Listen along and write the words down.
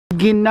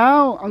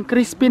Ginaw. Ang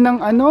crispy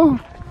ng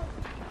ano.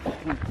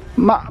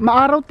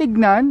 Maaraw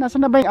tignan.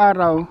 Nasaan na ba yung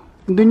araw?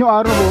 Doon yung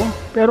araw oh.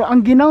 Pero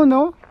ang ginaw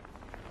no.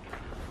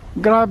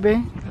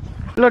 Grabe.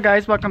 Hello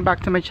guys, welcome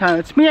back to my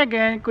channel. It's me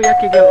again, Kuya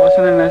Gigil, also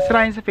known as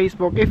Ryan sa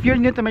Facebook. If you're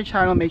new to my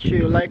channel, make sure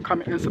you like,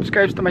 comment, and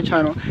subscribe to my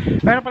channel.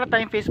 Meron pala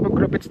tayong Facebook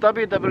group. It's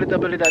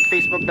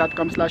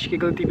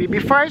www.facebook.com/GigilTV.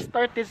 Before I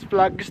start this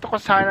vlog, gusto ko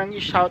sanang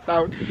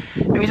i-shoutout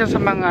yung isa sa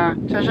mga,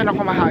 sensya na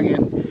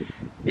kumahangin,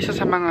 isa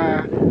sa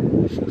mga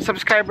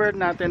subscriber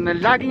natin na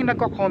laging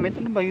nagko-comment.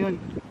 Ano ba yun?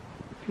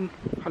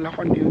 Hala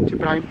ko ano yun? Si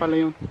Brian pala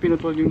yung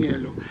pinutol yung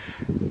yellow.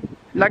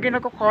 Lagi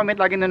nagko-comment,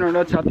 lagi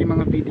nanonood sa ating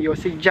mga video.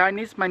 Si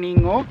Janice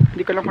Maningo,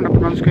 hindi ko lang kung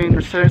na-pronounce ko yung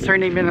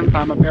surname yun ng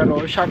tama,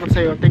 pero shoutout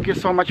sa'yo. Thank you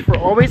so much for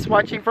always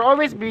watching, for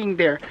always being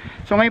there.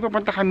 So ngayon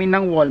pupunta kami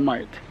ng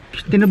Walmart.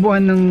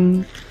 Tinubuan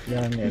ng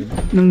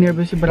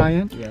nervous si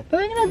Brian? Yeah.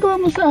 Talagang ginagawa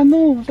mo sa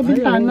ano, sa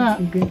bintana.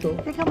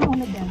 Teka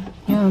muna dyan.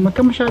 Yan, wag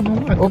ka masyadong...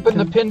 Open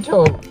the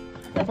pinto.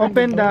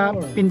 Open the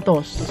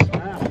pintos.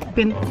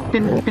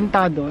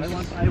 Pintados.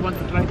 I want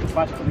to try to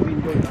pass the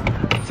window.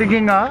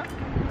 Sige nga.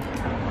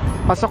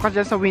 Pasok ka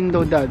dyan sa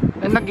window, Dad.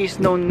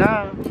 Nag-i-snow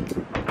na.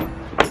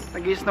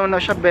 Nag-i-snow na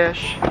siya,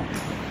 besh.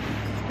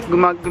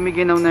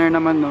 Gumiginaw na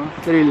naman, no?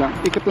 Dali lang.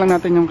 Ikot lang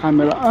natin yung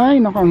camera.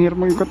 Ay, naku, ang hirap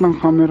mag-ikot ng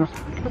camera.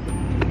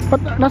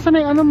 Nasaan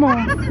na yung ano mo?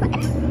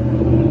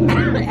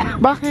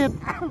 Bakit?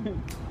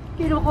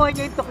 Kinukuha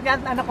niya yung tok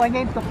niya. Anak ko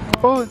niya yung tok mo.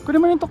 Oh,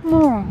 kunin mo yung tok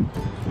mo.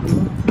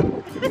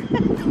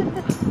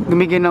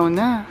 Gumiginaw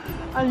na.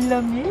 Ang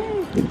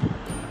lamig.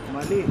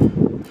 Mali.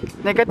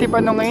 Negative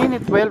ano ngayon,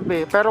 12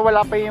 eh. Pero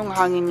wala pa yung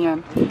hangin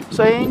yan.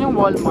 So, ayan yung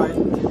Walmart.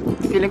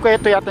 Feeling ko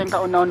ito yata yung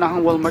kauna-unahang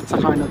Walmart sa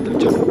Canada.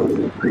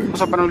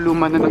 Kasi parang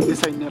luma na ng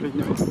design na rin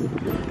yun.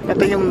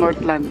 Ito yung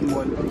Northland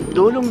Mall.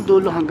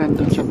 Dulong-dulo hanggang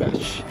doon siya,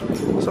 besh.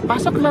 So,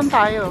 pasok lang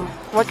tayo.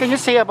 What can you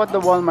say about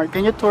the Walmart?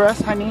 Can you tour us,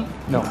 honey?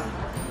 No.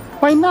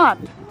 Why not?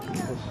 I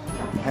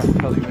have to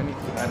tell you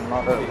anything. I'm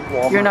not a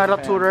Walmart. You're not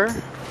a tourer?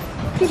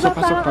 Diba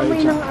parang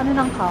amoy ng ano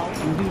ng cow?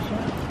 Hindi siya.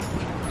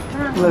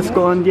 Let's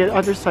go on the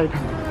other side.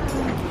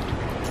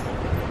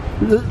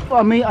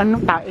 May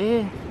anong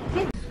tae?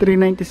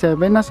 397.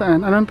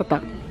 Nasaan? Anong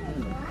tatak?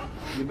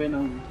 Di ba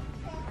ng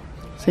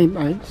St.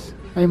 Ives?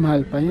 Ay,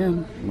 mahal pa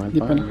yan. Mahal Di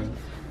pa. pa na.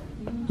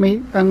 May,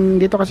 ang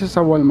dito kasi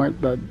sa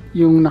Walmart, Dad,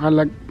 yung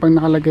pag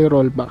nakalagay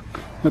rollback.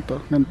 Ito,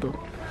 ganito.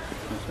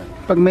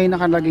 Pag may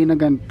nakalagay na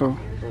ganito,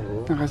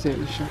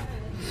 nakasale siya.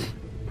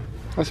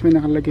 Tapos may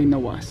nakalagay na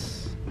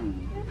was.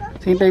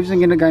 St. Ives ang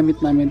ginagamit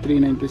namin,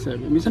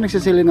 397. Minsan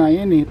nagsisili na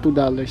yan eh, $2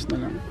 na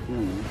lang.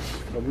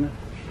 Wag na.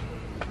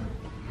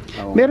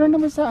 Meron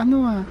naman sa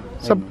ano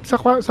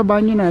sa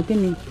banyo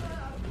natin eh.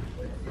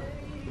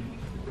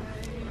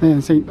 Ayan,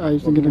 St.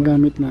 Ives ang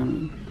ginagamit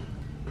namin.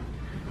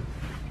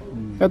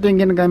 Ito yung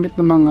ginagamit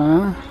ng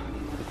mga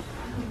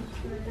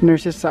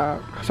nurses sa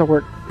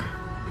work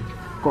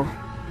ko.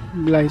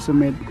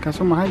 Glysomed.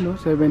 Kaso mahal oh,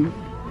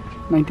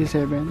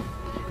 $7.97.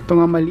 Ito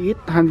nga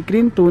maliit, hand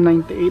cream,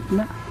 $2.98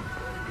 na.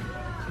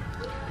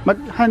 But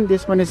hand,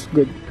 this one is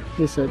good,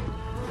 they said.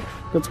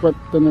 That's what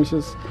the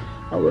nurses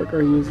at work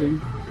are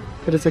using.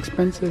 But it's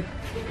expensive.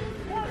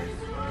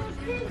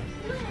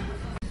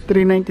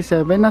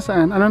 $3.97.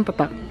 Nasaan? Anong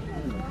tatak?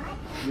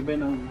 Di ba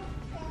ng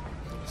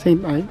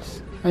St.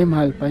 Ives? Ay,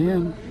 mahal pa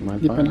yan. Mahal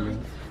Di pa pa na.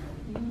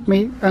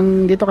 May,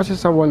 ang dito kasi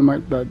sa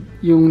Walmart, Dad,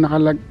 yung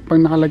pag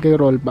nakalagay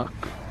rollback.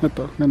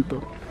 Ito,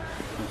 ganito.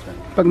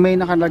 Pag may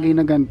nakalagay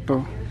na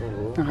ganito,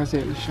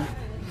 nakasale siya.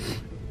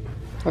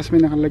 Tapos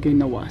may nakalagay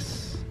na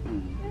was.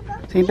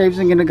 St.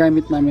 Ives ang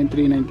ginagamit namin,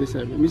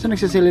 $3.97. Minsan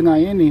nagsisili na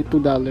yan eh, $2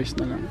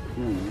 na lang.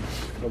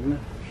 Wag na.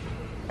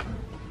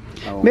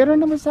 Meron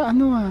naman sa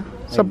ano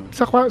sa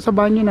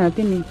banyo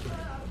natin eh.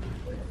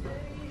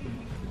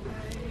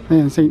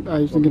 Ayan, St.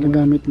 Ives ang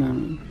ginagamit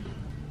namin.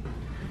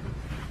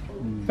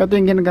 Ito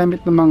yung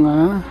ginagamit ng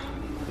mga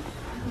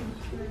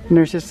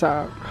nurses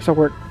sa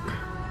work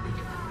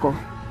ko.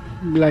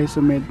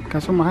 Glysomed.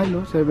 Kaso mahal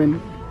oh,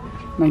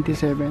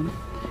 $7.97.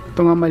 Ito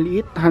nga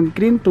maliit, hand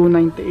cream,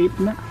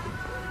 $2.98 na.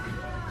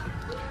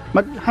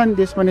 But hand,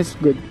 this one is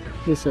good,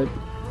 they said.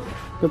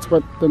 That's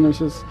what the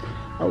nurses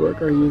at work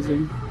are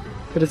using.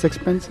 But it's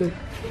expensive.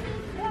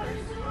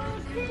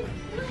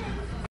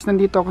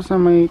 Nandito ako sa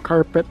may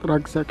carpet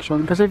rug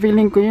section. Kasi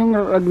feeling ko yung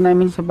rug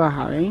namin sa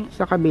bahay,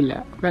 sa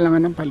kabila,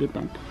 kailangan ng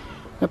palitan.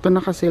 Ito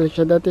nakasale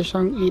siya. Dati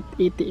siyang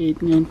 $8.88,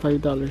 ngayon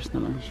 $5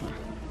 na lang siya.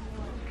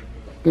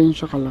 Ganyan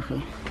siya kalaki.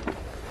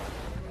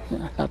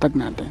 Yan, tatag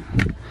natin.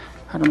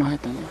 Para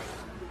makita nyo.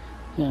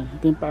 Yan,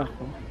 ito yung pa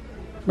ako.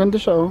 Ganda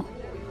siya oh.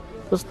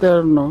 Tapos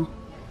terno.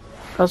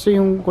 Kaso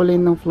yung kulay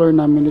ng floor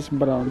namin is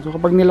brown. So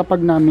kapag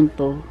nilapag namin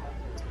to,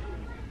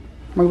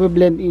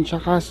 magbe-blend in siya.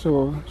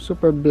 Kaso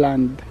super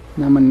bland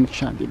naman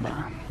siya, di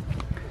ba?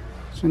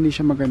 So hindi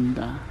siya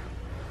maganda.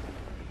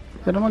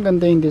 Pero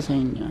maganda yung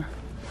design niya.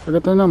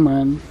 Pag ito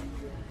naman,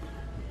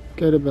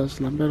 kaya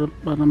best lang. Pero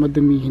para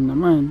madumihin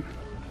naman.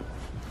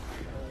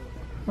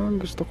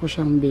 Parang gusto ko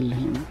siyang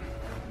bilhin.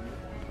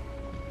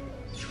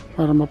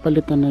 Para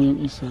mapalitan na yung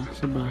isa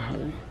sa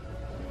bahay.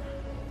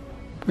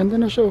 Ganda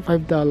na siya,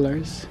 $5.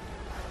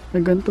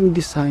 May gantong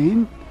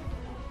design.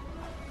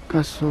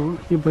 Kaso,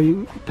 iba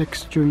yung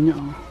texture niya,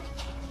 oh.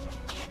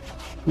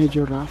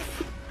 Medyo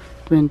rough.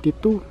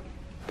 $22.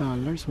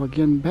 Wag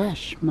yan,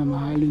 besh.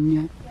 Mamahalin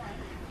niya.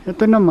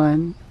 Ito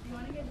naman,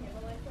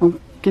 ang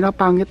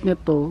kinapangit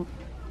nito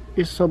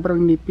is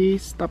sobrang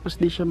nipis, tapos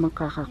di siya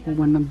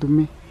makakakuha ng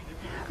dumi.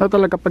 Ito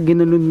talaga pag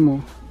ginanon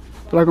mo,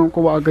 talagang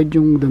kuha agad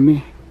yung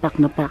dumi. Pack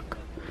na pack.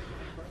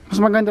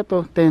 Mas maganda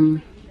to,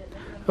 10.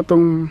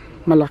 Itong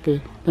malaki,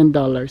 $10.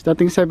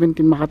 Dating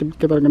 17, makatipid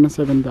ka talaga ng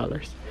 $7.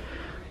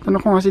 Tanong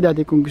ko nga si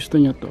daddy kung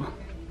gusto niya to.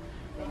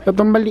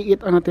 Itong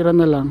maliit, ang natira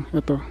na lang,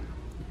 ito.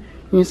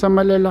 Yung isa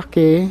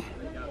malalaki,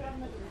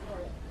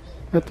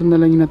 ito na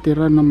lang yung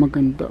natira na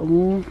maganda.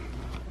 Oh,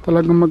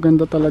 talagang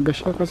maganda talaga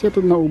siya kasi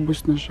ito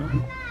naubos na siya.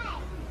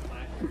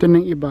 Ito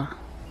na yung iba,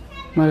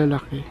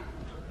 malalaki.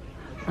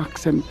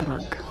 Accent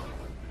rug.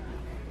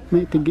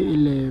 May tige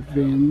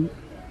 11.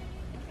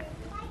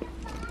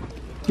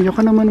 Hindi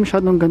ka naman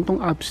masyadong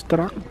gantong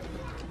abstract.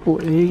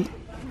 OA.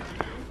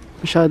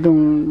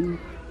 Masyadong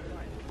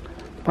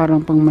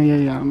parang pang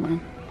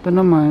mayayaman. Ito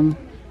naman,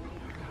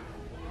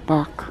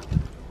 pack.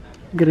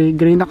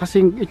 Gray na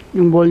kasi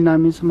yung ball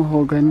namin sa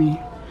mahogany.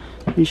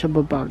 Hindi siya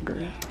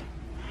babagay.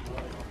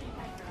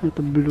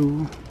 Ito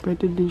blue.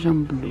 Pwede din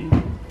siyang blue.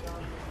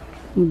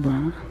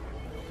 Diba?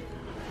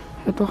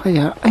 Ito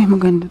kaya, ay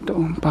maganda to.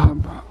 Ang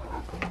pahaba.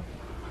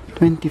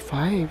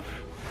 25.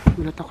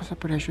 Gulat ako sa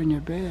presyo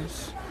niya,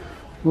 bes.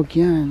 Huwag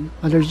yan.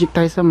 Allergic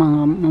tayo sa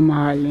mga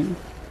mamahalin.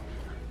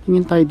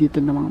 Tingin tayo dito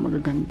ng mga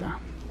magaganda.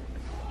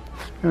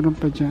 Meron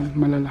pa dyan,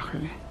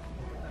 malalaki.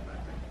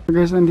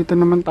 Guys, nandito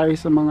naman tayo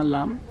sa mga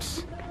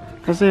lamps.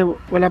 Kasi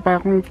wala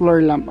pa akong floor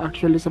lamp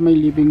actually sa my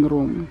living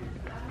room.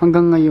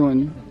 Hanggang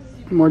ngayon,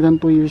 more than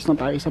 2 years na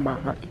tayo sa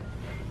bahay.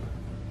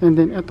 And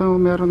then, ito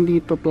meron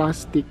dito,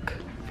 plastic.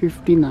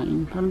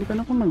 59. Parang hindi ko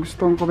na kung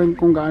nagustuhan ko rin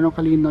kung gaano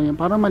kalinaw yan.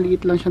 Parang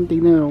maliit lang siyang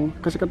tignan, no?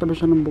 Kasi katabi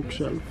siya ng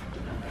bookshelf.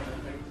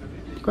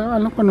 Hindi ko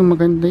alam kung anong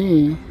maganda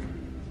eh.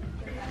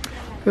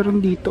 Pero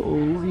dito,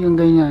 oh, yung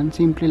ganyan,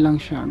 simple lang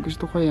siya.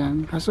 Gusto ko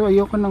yan. Kaso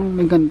ayoko nang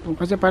may ganito.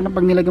 Kasi parang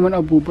pag nilagyan mo ng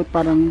abubot,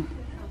 parang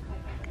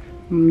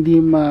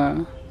hindi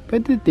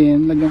pwede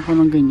din, lagyan ko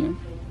ng ganyan.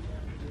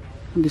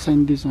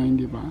 Design,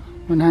 di ba?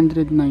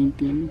 $119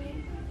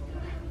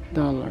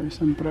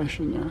 ang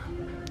presyo niya.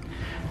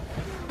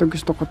 Ito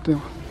gusto ko to.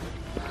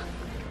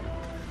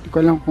 Hindi ko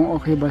alam kung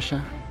okay ba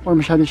siya. Or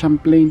masyado siyang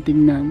plain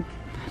tingnan.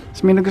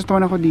 Tapos may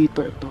nagustuhan ako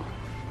dito, ito.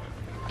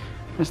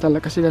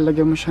 Kasi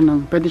lalagyan mo siya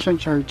ng, pwede siyang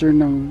charger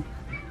ng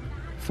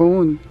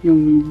phone,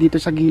 yung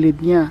dito sa gilid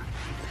niya.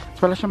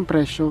 So, wala siyang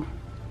presyo.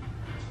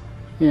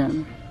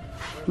 Ayan.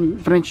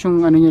 French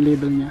yung ano niya,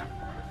 label niya.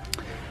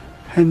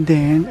 And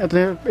then,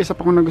 ito isa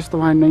pa kong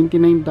nagustuhan,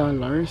 $99.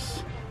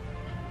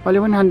 Pali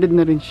 100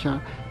 na rin siya.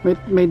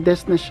 May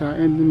desk na siya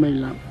and may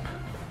lamp.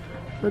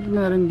 Pwede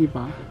na rin, di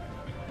ba?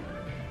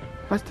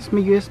 Tapos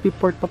may USB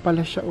port pa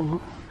pala siya, oh.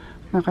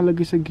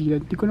 Nakalagay sa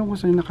gilid. Di ko na kung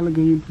saan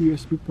nakalagay yung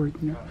USB port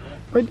niya.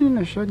 Pwede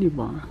na siya, di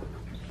ba?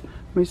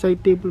 May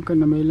side table ka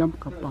na, may lamp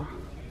ka pa.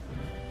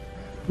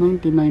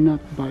 99,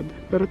 not bad.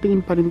 Pero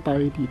tingin pa rin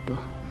tayo dito.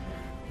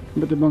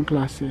 Iba't ibang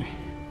klase.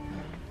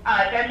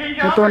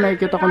 Ito,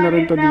 nakikita ko na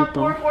rin to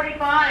dito.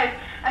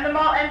 And the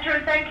mall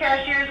entrance and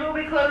cashiers will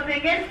be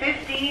closing in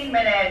 15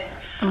 minutes.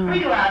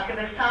 We do ask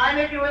at this time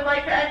if you would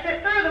like to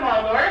exit through the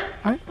mall doors.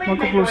 Ay,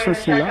 magka-close na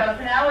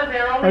sila.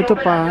 Ay, ito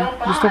pa.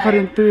 Gusto ka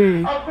rin ito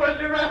eh. Of course,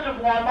 the rest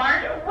of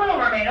Walmart will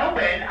remain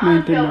open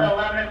until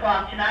 11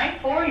 o'clock tonight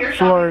for your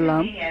floor shopping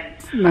lamp,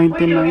 $99.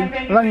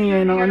 convenience. Wala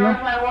ngayon ng ano.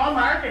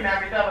 Walmart and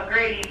have yourself a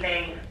great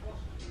evening.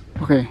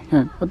 Okay,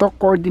 yan. Ito,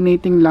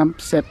 coordinating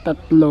lamp set,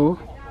 tatlo.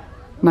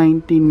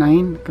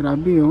 $99.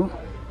 Grabe, oh.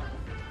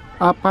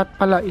 4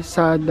 pala, 1,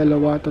 2,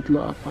 3,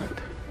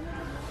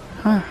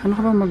 4. Ha, ano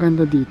ka bang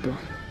maganda dito?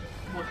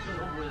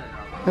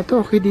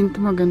 Ito, okay din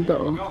ito, maganda,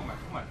 oh.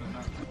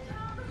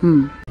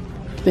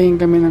 Tingin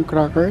kami ng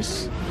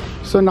crackers.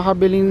 So,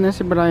 nakabili na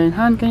si Brian.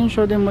 Han, can you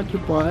show them what you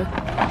bought?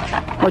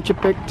 What you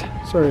picked?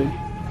 Sorry.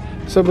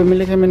 So,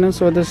 bumili kami ng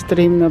soda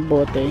stream na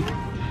bote.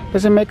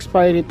 Kasi may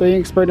expiry ito.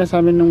 Yung expired na sa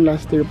amin nung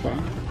last year pa.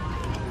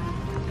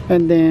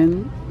 And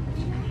then,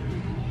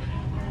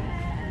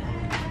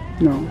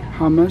 no,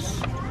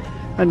 hummus.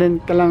 And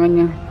then, kailangan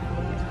niya.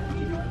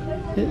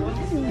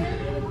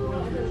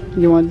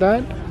 You want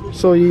that?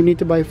 So, you need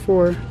to buy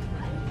 4.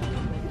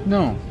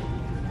 No.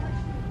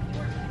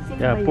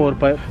 Yeah, 4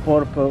 8.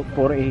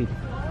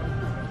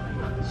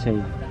 Say.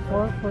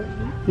 4, 4,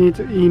 8.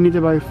 You need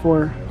to buy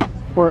 4.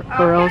 Or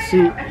else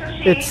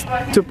it's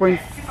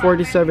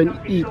 2.47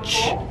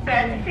 each.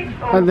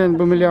 And then,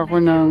 bumili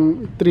ako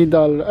ng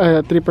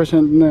 $3,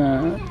 3%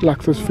 na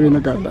lactose free na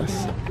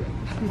gatas.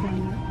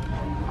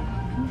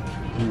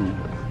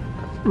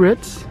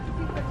 Ritz?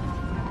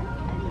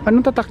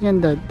 Anong tatak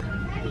niyan, Dad?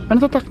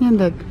 Anong tatak niyan,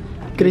 Dad?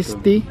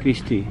 Christy?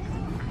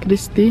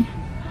 Christy?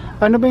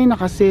 Ano ba yung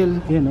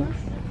nakasale? Yan, no?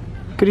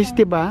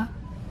 Christy ba?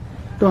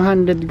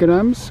 200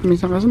 grams?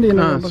 Minsan kasi hindi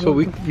na So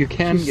you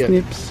can get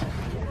snips.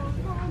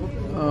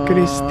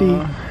 Christy.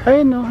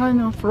 Ayun no, Han.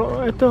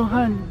 Oh, ito,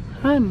 Han.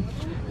 Han.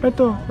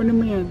 Ito, ano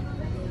mo yan?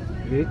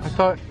 I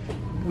thought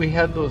we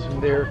had those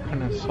and they're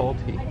kind of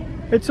salty.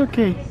 It's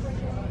okay.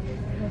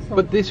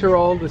 But these are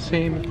all the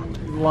same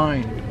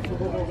line.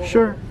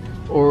 Sure.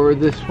 Or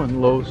this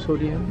one, low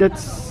sodium,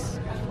 That's...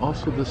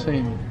 also the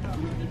same.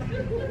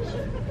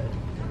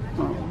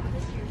 Oh.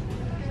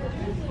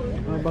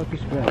 How about this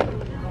bread?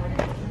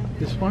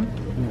 This one?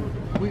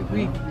 Yeah.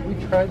 We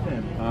tried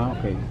them. Ah,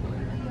 okay.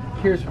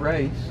 Here's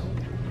rice.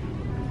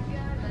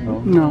 No?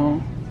 No.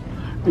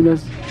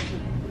 Because...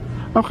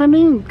 Okay na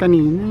yung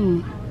kanina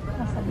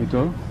eh.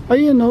 Ito?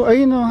 Ayun o,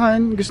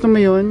 Han. Gusto mo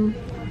yun?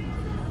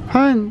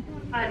 Han.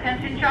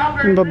 Attention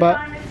shoppers, Yung the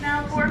baba. time is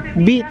now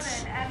 4:57,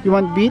 Beets. and You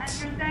want all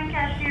beets? entrance and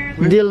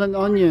cashiers Dill and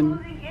onion.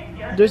 will be closing in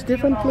just There's a few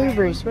different moments.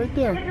 flavors right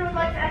there. If you would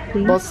like to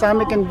exit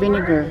Balsamic and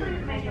vinegar.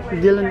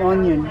 Dill and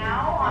onion.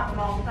 now on the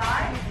mall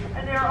side,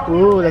 and they are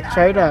Ooh, open let's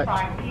try until that.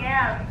 5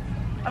 p.m.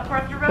 Of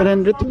course, the But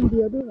then rest return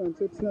the other one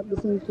so it's not the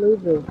same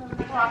flavor.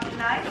 o'clock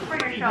tonight for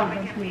your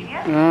shopping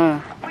convenience. Ah.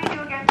 We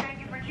do again thank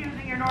you for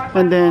choosing your Northwest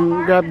And then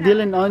Walmart grab and dill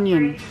have and a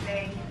onion. great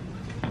day.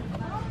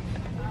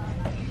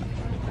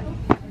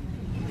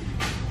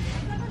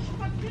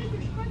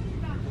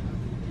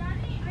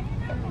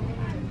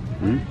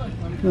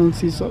 Yung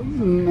season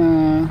na...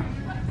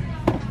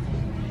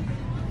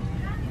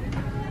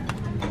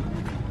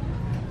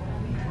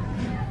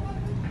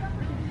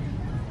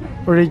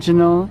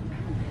 Original.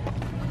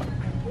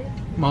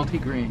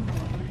 Multigrain.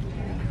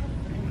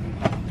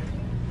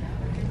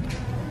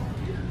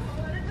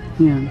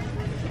 Yan.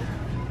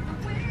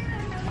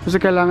 Kasi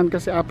kailangan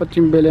kasi apat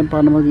yung bilhin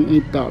para maging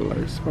 $8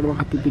 para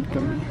makatipid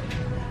kami.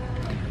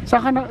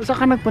 Saan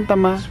ka nagpunta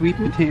ma? Sweet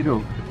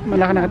potato.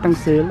 Malaki na katang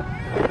sale.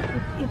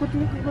 Ikot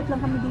lang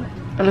kami dito.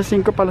 Alas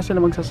 5 pala sila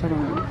magsasara.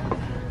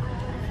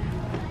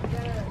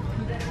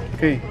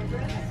 Okay.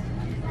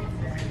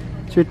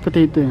 Sweet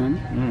potato yan.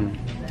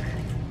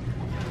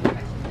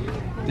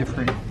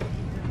 Different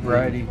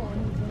variety.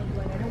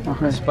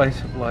 Okay.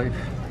 Spice of life.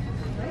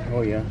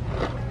 Oh, yeah.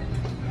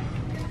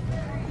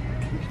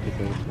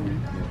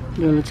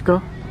 Yeah, let's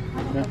go.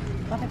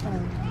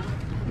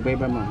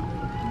 Iba-iba mo.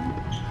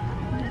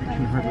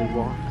 Can hardly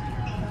walk.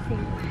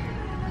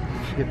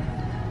 Shit.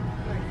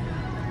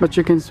 But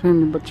you can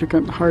swim, but you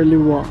can't hardly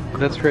walk.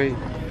 That's right.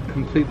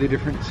 Completely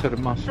different set of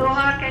muscles.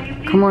 Soha, can you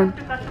please Come on. come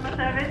to customer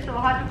service?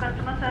 Soha to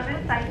customer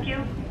service. Thank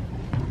you.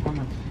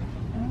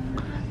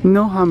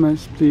 No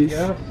hummus, please.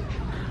 Yes.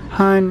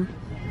 Han.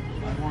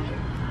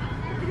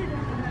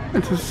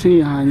 Ito si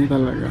Han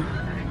talaga.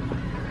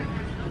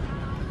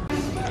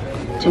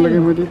 So, lagay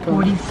mo dito.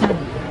 47.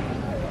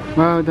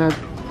 Wow, Dad.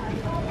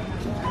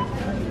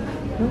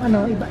 Yung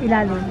ano,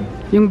 ilalim.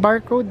 Yung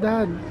barcode,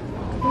 Dad.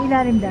 Yung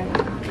ilalim dahil.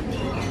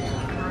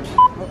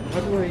 How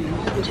do I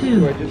use this?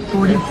 Do I just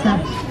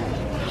 247.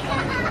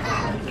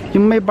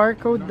 Yung may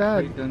barcode,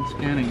 Dad. We've done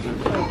scanning,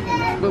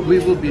 but we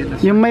will be in the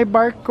Yung may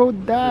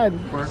barcode, Dad.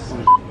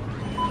 barcode.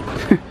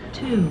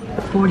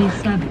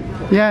 247.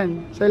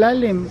 Yan, sa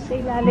ilalim. Sa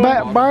ilalim.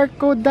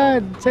 Barcode,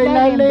 Dad. Sa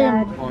Ilalim,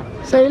 ilalim.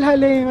 Dad. Sa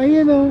ilalim.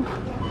 Ayun o.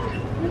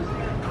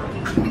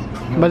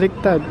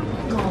 Baliktad.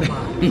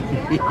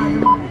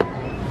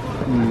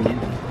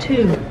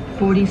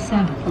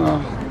 247. Oh.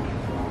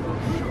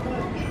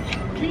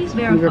 Please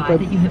verify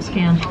that you have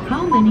scanned.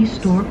 How many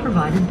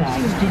store-provided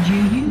bags did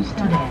you use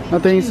today?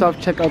 Ito yung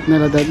self-checkout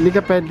nila, Dad. Hindi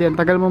ka pwede yan.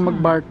 Tagal mo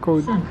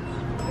mag-barcode.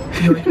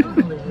 Your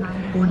total is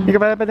Hindi ka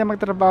pwede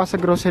magtrabaho sa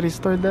grocery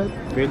store, Dad.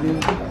 Pwede.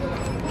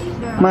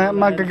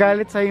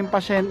 Magagalit sa'yo yung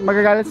patient.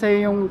 Magagalit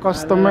sa'yo yung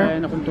customer. Ay,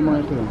 nakong mga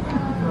ito.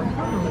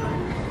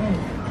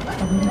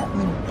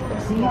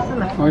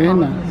 O, yan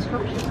na.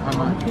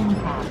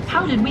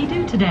 How did we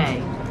do today?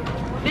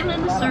 Fill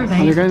in the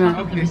survey Halika at the na.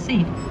 top of the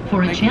receipt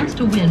for a chance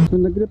to win. So,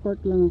 nag-report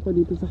lang ako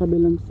dito sa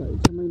kabilang side,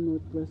 sa may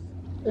northwest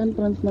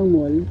entrance ng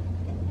mall.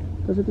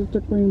 Kasi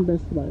to-check ko yung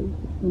Best Buy.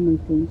 Kung may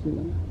phone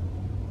sila.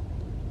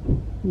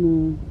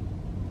 Na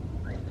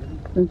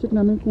check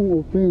namin kung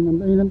open. Ang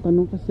ilang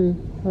tanong kasi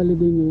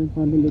holiday ngayon,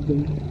 family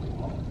day.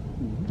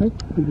 Ay,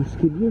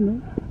 nag-skid yun, no?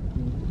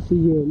 Si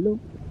Yellow.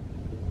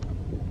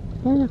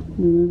 Kaya,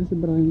 may si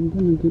Brian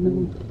doon. Nagkinaw.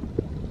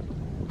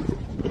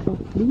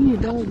 Dali,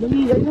 dali,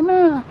 ayun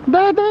na.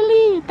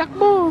 Dali,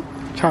 takbo.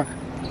 Char.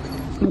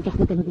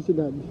 Natakbo talaga si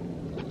Daddy.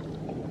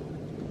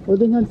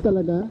 Holding hands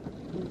talaga.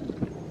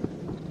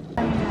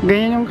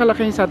 Ganyan yung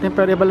kalaki sa atin,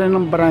 pero iba lang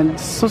ng brand.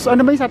 So,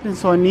 ano ba yung sa atin?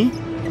 Sony?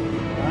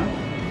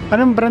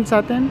 Anong brand sa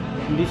atin?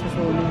 Hindi sa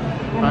Sony.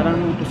 Parang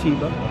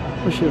Toshiba.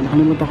 Oh shit,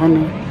 nakalimutan ko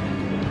na.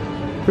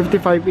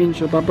 55 inch,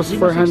 tapos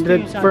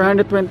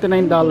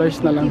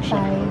 $429 na lang siya.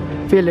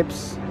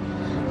 Philips.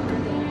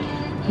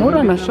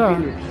 Mura na siya.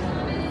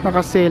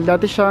 Naka-sale.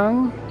 Dati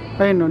siyang,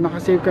 ayun no,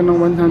 naka-save ka ng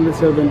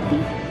 170.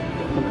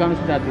 Magkano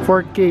sa dati?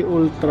 4K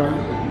Ultra.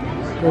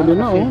 Pwede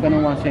na, oh. Save ka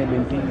ng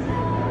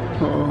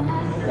 170. Oo.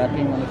 Dati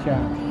yung ano siya.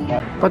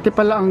 Pati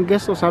pala ang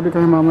guest, sabi ko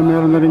kay mama,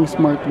 meron na ring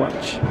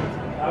smartwatch.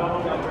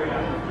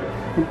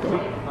 Ito.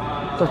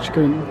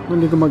 Touchscreen.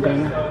 Hindi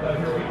gumagana.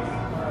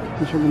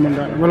 Hindi siya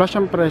gumagana. Wala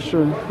siyang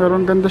presyo. Pero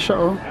ang ganda siya,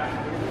 oh.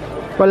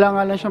 Wala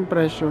nga lang siyang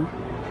presyo.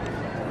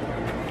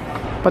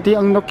 Pati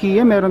ang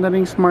Nokia, meron na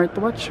ring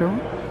smartwatch, oh.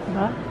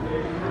 Diba?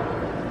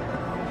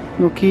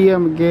 Nokia,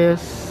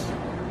 Guess.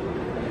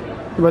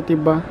 Iba't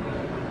iba.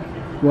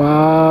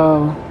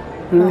 Wow.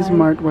 Ano yung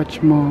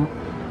smartwatch mo?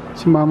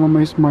 Si mama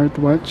may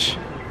smartwatch.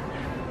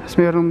 Tapos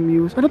merong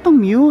Muse. Ano tong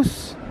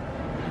Muse?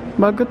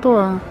 Bago to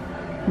ah.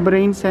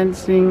 Brain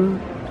sensing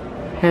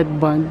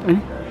headband. Ay,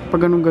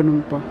 pag ganun-ganun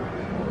pa.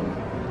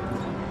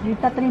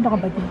 Tatalino ka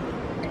ba din?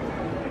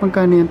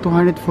 Magkano yan?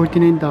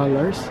 $249?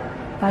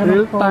 Para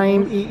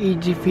Real-time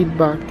EEG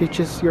feedback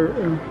teaches your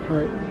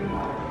heart.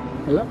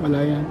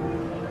 Wala yan.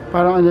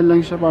 Parang ano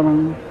lang siya,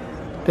 parang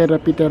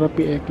therapy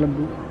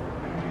eklabo.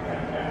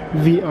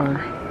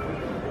 VR.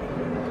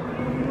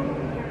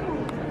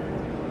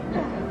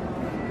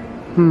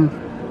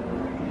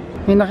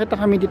 May nakita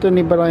kami dito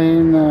ni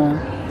Brian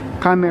na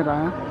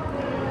camera.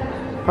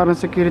 Parang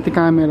security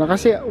camera.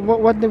 Kasi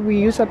what do we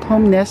use at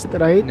home? Nest,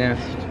 right?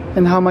 Nest.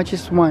 And how much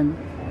is one?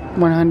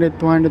 100,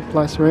 200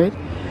 plus, right?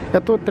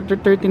 Ito,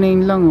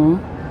 39 lang,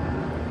 oh.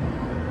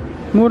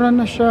 Mura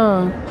na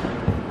siya.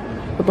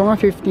 Ito nga,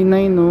 59,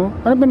 no?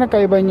 Ano ba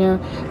nakaiba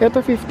niya? Ito,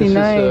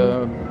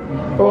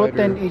 59. Oh,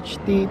 10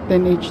 HD.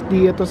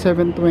 Ito,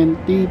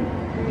 720.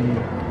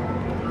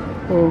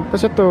 Oh,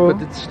 kasi ito.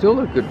 But it's still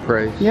a good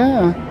price.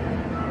 Yeah.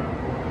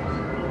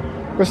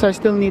 Because I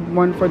still need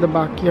one for the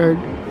backyard.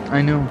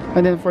 I know.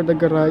 And then for the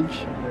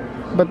garage.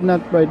 But not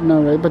right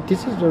now, right? But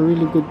this is a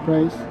really good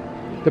price.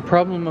 The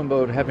problem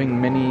about having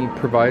many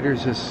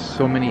providers is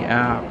so many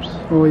apps.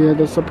 Oh yeah,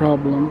 that's the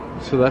problem.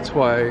 So that's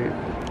why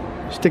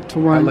Stick to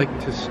I one. like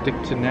to stick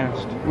to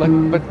Nest. Like,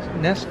 but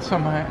Nest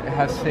somehow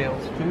has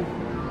sales too.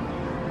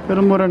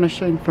 Pero mura na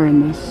siya in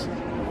fairness.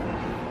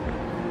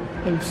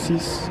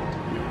 LCs.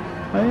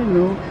 I don't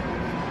know.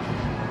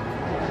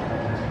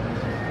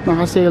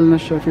 Naka-sale na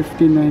siya,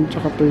 59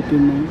 tsaka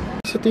 39.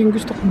 Ito yung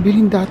gusto kong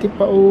bilhin dati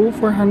pa, oh,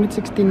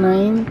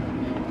 469.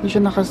 Hindi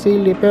siya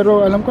nakasale eh. Pero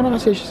alam ko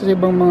nakasale siya sa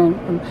ibang mga...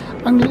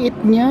 Ang liit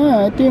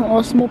niya. Ito yung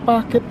Osmo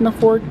Pocket na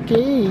 4K.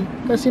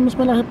 Kasi mas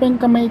malaki pa yung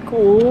kamay ko,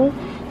 oh.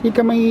 Hindi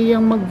ka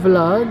mahihiyang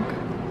mag-vlog.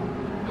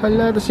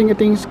 Hala, tapos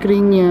ito yung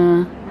screen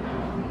niya.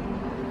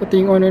 Ito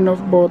yung on and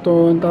off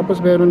button.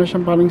 Tapos meron na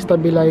siyang parang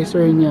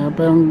stabilizer niya.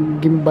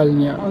 Parang gimbal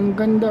niya. Ang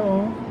ganda,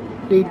 oh.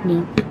 Late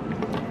niya.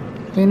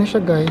 Ayun na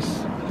siya,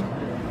 guys.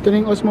 Ito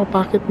na yung Osmo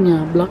Pocket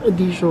niya. Black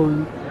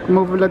edition. Kung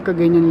mag-vlog ka,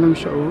 ganyan lang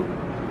siya, oh.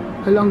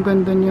 Hala, ang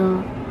ganda niya.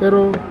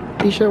 Pero,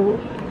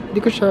 di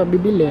ko siya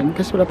bibilin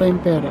kasi wala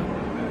tayong pera.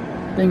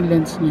 Ito yung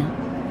lens niya.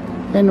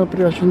 Ayan o,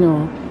 presyo niya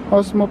o.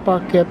 Osmo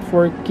Pocket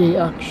 4K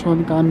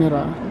action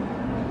camera.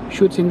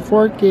 Shoots in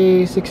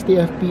 4K, 60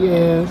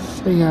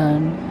 FPS.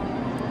 Ayan.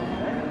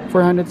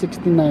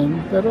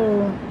 469.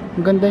 Pero,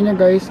 ang ganda niya,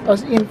 guys.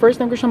 As in,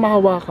 first time ko siya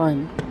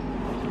mahawakan.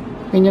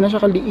 Ganyan na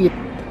siya kaliit.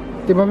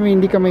 Diba,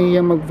 hindi ka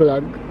mahiyang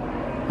mag-vlog.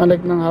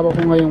 Unlike nang hawak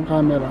ko ngayong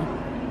camera.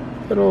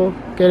 Pero,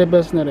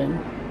 kaya-best na rin.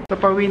 So,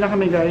 pauwi na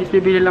kami, guys.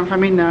 Bibili lang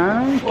kami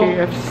ng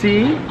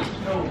KFC.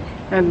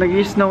 And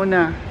nag-snow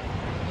na.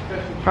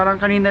 Parang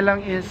kanina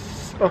lang is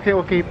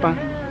okay pa.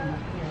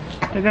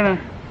 Teka na.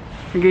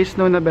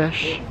 Nag-snow na,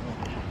 besh.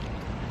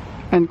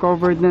 And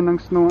covered na ng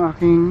snow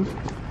aking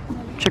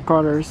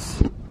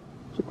chikoters.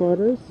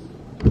 Chikoters?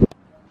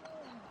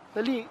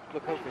 Dali.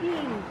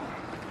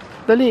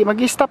 Dali,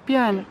 mag-stop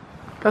yan.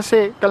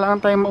 Kasi kailangan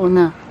tayong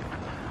mauna.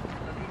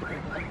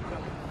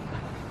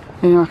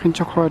 Yan yung aking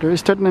chocolate.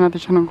 Start na natin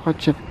siya ng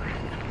kotse.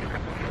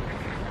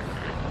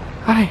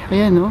 Ay,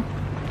 ayan o.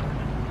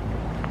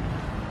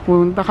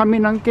 Punta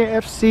kami ng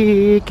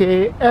KFC.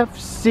 Are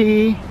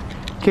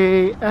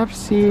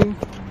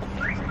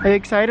you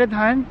excited,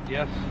 Han?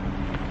 Yes.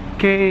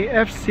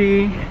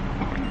 KFC.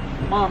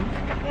 Mom.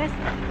 Yes.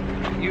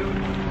 You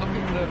look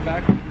at the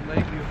back of your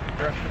leg, you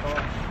brush it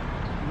off.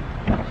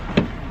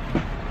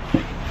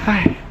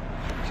 Ay.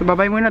 So,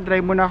 babay muna.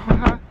 Drive muna ako,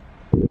 ha?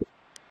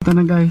 Ito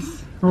na,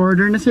 guys.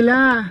 Order na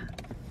sila.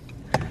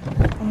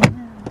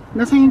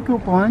 Nasaan yung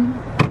coupon?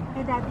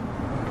 Kay daddy.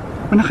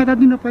 Nakita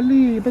din na pala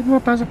eh. Ba't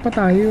mapasok pa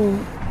tayo?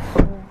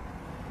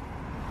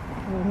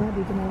 Oo,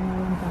 dito na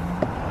lang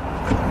tayo.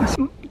 Mas,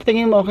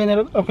 tingin mo okay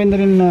na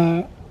rin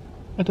na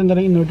ito na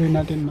rin in-order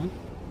natin, ma?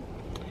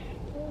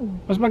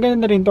 Mas maganda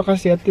na rin to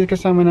kasi at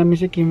kasama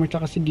namin si Kimur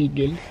tsaka si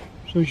Gigil.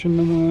 So yun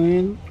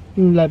naman,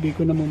 yung labi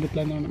ko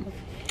namumutla na naman.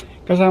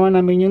 Kasama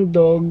namin yung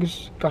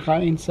dogs,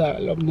 kakain sa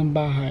loob ng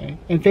bahay.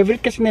 And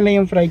favorite kasi nila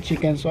yung fried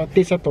chicken. So at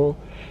least ito,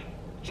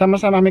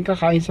 sama-sama kami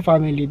kakain sa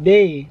family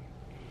day.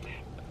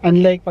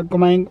 Unlike pag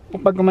kumain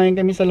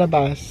kami sa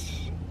labas,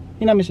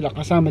 hindi namin sila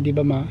kasama, di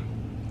ba, ma?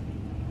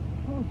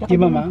 Di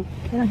ba, ma?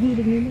 Yan ang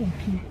hilig nila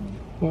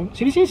eh. Oh,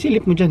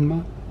 sinisilip mo dyan, ma?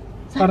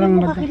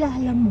 Parang mo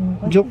kakilala mo.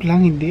 Joke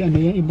lang, hindi. Ano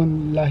yan?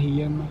 Ibang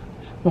lahi yan, ma.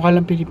 Mukha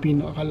lang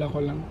Pilipino, akala ko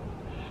lang.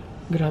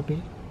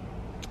 Grabe.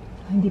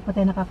 Hindi pa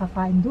tayo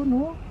nakakakain doon,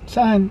 no?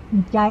 Saan?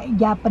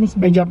 Japanese.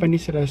 May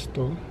Japanese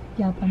resto.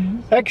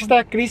 Japanese.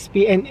 Extra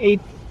crispy and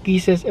 8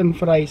 pieces and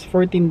fries,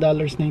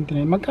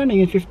 $14.99. Magkano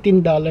yun?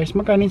 $15.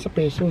 Magkano yun sa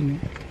peso, no?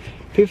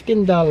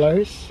 $15.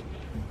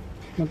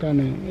 Magkano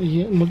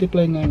yun?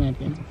 Multiply nga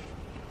natin.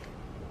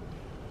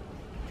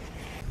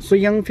 So,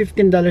 yung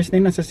 $15 na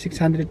yun, nasa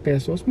 600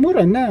 pesos.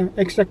 Mura na.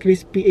 Extra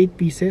crispy, 8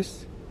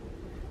 pieces.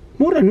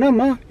 Mura na,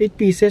 ma. 8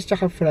 pieces,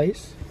 tsaka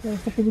fries. Pero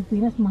sa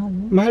Pilipinas, mahal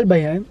no? Mahal ba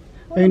yan?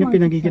 Ayun na mahal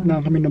pinagigit siya.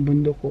 na kami ng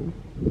bundok ko.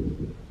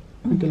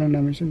 Ito lang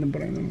namin siya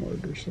nabaray ng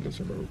orders sa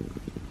loob.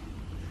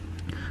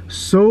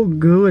 So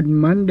good!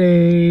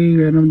 Monday!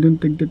 Meron dun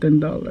tig $10.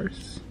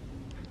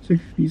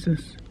 6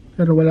 pieces.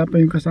 Pero wala pa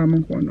yung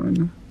kasamang kung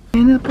ano-ano.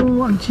 Ayan na po,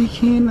 ang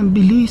chicken, ang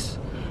bilis.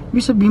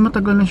 Ibig sabihin,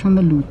 matagal na siyang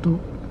naluto.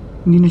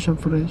 Hindi na siya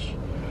fresh.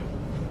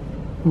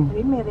 Oh,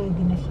 Ay, may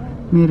ready na siya.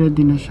 may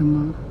ready na siya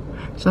nga.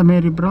 Sa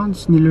Mary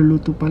Brown's,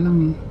 niluluto pa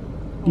lang eh.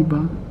 Diba?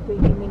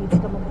 20 minutes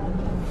ka mag-ano.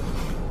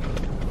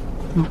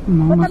 Naku, Ba't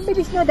mama. ang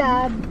bilis nyo,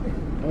 Dad?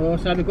 Oh,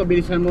 sabi ko,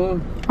 bilisan mo.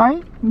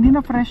 Ay, hindi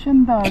na fresh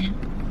yan, Dad.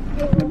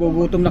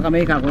 Nagugutom na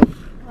kami, kako.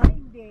 Ay,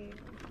 hindi.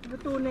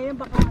 Luto na yan,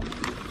 baka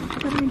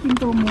ano yung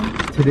pinto mo?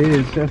 Today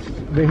is just,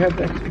 they have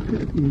extra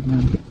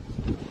crispy.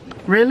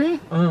 Really?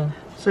 Oh.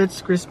 So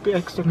it's crispy,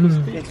 extra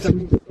crispy. Extra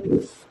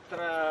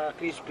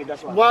crispy,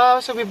 that's why. Wow,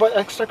 so we bought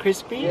extra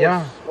crispy?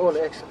 Yeah. All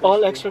extra.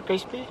 All extra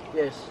crispy?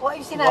 Yes. O,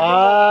 yung sinabi mo.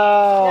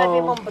 Sinabi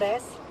Wow. mong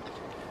breast?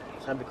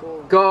 Sabi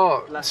ko.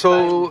 Go. Last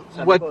So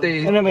time, what sabi ko,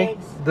 they, Anyway,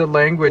 the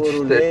language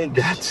Puro that legs.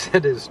 Dad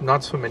said is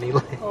not so many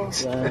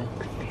legs. Yeah.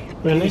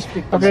 really?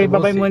 Okay, So we'll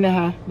bye-bye see. muna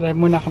ha. Drive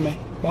muna kami.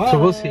 Bye! So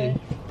we'll see.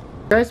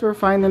 Guys, we're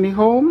finally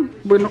home.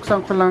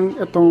 Binuksan ko lang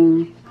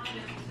itong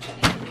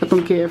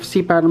KFC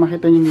para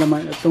makita yung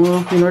laman.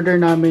 Itong in-order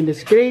namin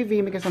is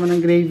gravy. May kasama ng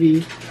gravy.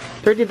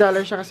 $30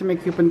 siya kasi may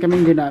coupon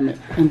kaming ginamit.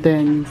 And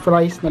then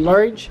fries na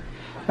large.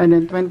 And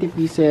then 20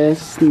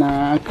 pieces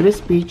na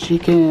crispy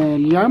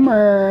chicken.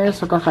 Yummer!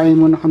 So kakain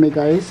muna kami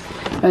guys.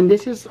 And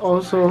this is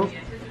also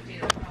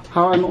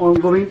how I'm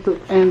going to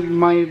end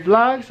my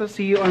vlog. So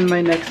see you on my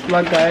next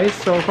vlog guys.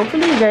 So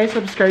hopefully you guys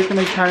subscribe to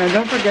my channel.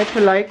 Don't forget to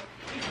like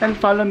and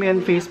follow me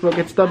on Facebook.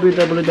 It's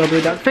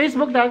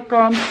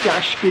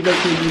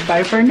www.facebook.com/KidoTV.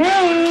 Bye for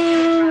now!